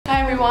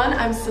everyone,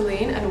 I'm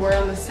Selin and we're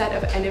on the set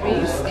of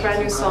Enemies, a brand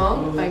new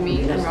song by me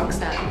and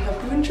Roxen.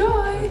 Hope you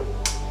enjoy.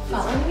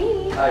 Follow me.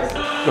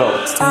 Go.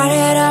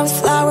 Started out with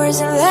flowers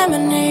and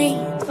lemonade.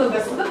 So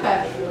this is the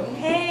bedroom.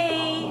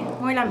 Hei!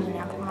 Mă la mine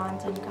acum,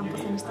 înțeleg că am pus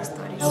niște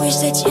stories. I wish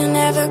that you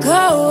never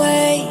go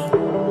away.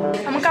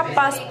 Am mâncat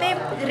paste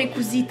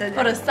recuzită,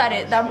 fără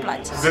sare, dar îmi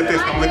place.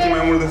 Zătesc, am gătit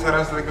mai mult în seara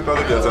asta decât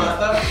toată viața mea.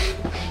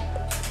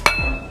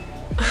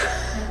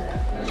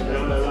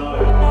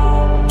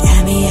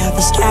 Get me out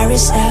the scary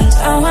cells.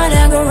 I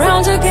wanna go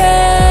round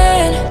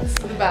again. This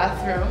is the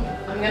bathroom.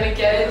 I'm gonna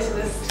get into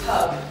this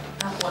tub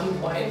at one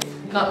point.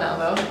 Not now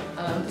though.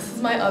 This is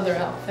my other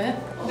outfit.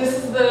 This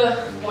is the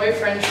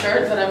boyfriend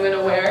shirt that I'm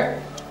gonna wear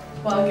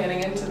while getting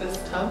into this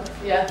tub.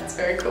 Yeah, it's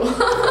very cool.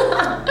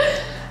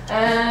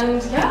 And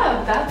yeah,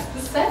 that's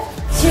the set.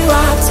 You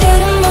are to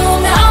the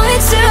moon, only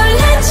to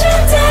let you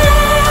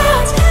down.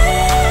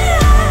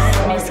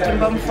 Ne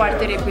schimbăm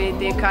foarte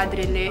repede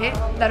cadrele,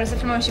 dar o să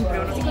filmăm și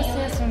împreună. Zic că o să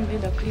iasă un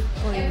videoclip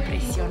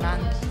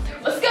impresionant.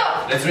 Let's go!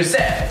 Let's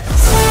reset!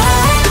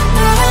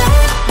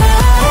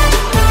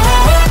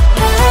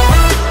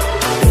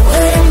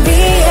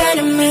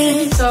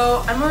 So,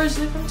 I'm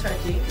originally from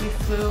Turkey. We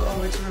flew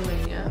over to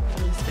Romania for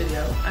this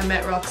video. I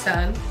met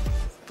Roxen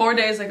 4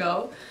 days ago.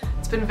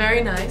 It's been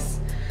very nice.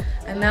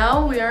 And now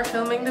we are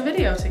filming the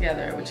video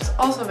together, which is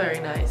also very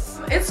nice.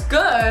 It's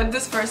good.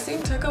 This first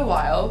scene took a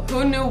while.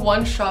 Who knew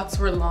one-shots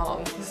were long?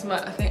 This is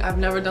I think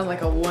I've never done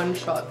like a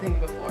one-shot thing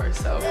before,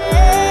 so.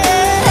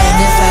 And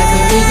if I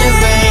could read your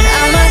brain,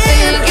 I might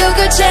think you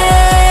could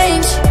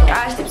change.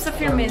 Aștept să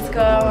filmez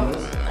că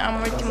am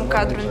ultimul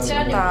cadru în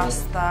ținuta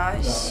asta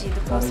și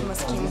după o să mă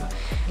schimb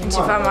în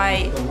ceva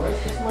mai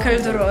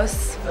călduros.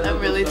 I'm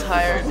really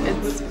tired.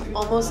 It's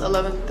almost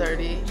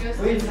 11:30.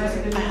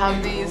 I have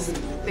these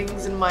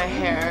things in my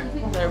hair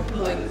that are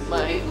pulling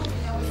my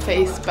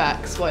face back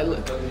so I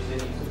look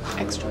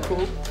extra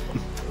cool.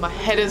 My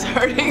head is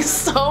hurting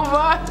so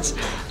much.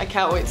 I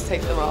can't wait to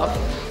take them off.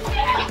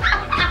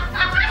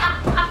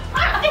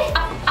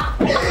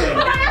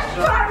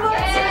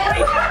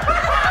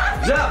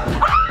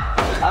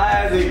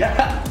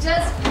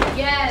 Just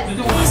yes.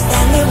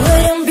 Then we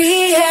wouldn't be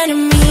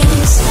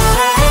enemies.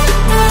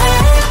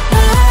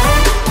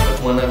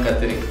 Mănânc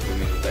caterică pe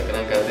mine, dacă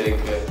n-am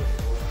caterică,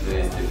 nu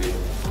este bine.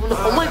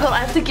 Oh my god,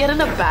 I have to get in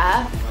a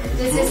bath?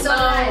 This is so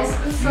nice.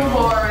 It's so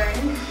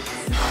boring.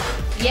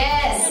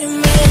 Yes.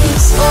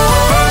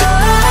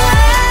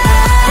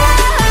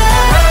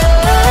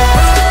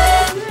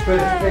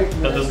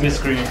 That was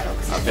miscreant.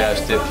 Abia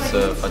aștept să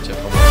facem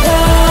frumos.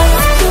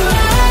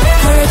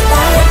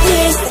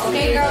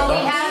 Okay, girl, we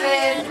have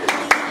it.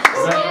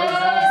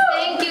 Yes,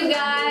 thank you,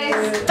 guys.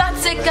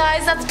 That's it,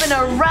 guys. That's been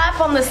a wrap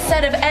on the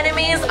set of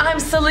Enemies. I'm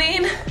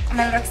Selin.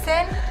 I'm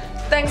Roxen.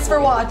 Thanks for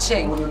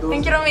watching.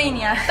 Thank you,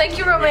 Romania. Thank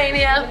you,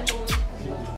 Romania.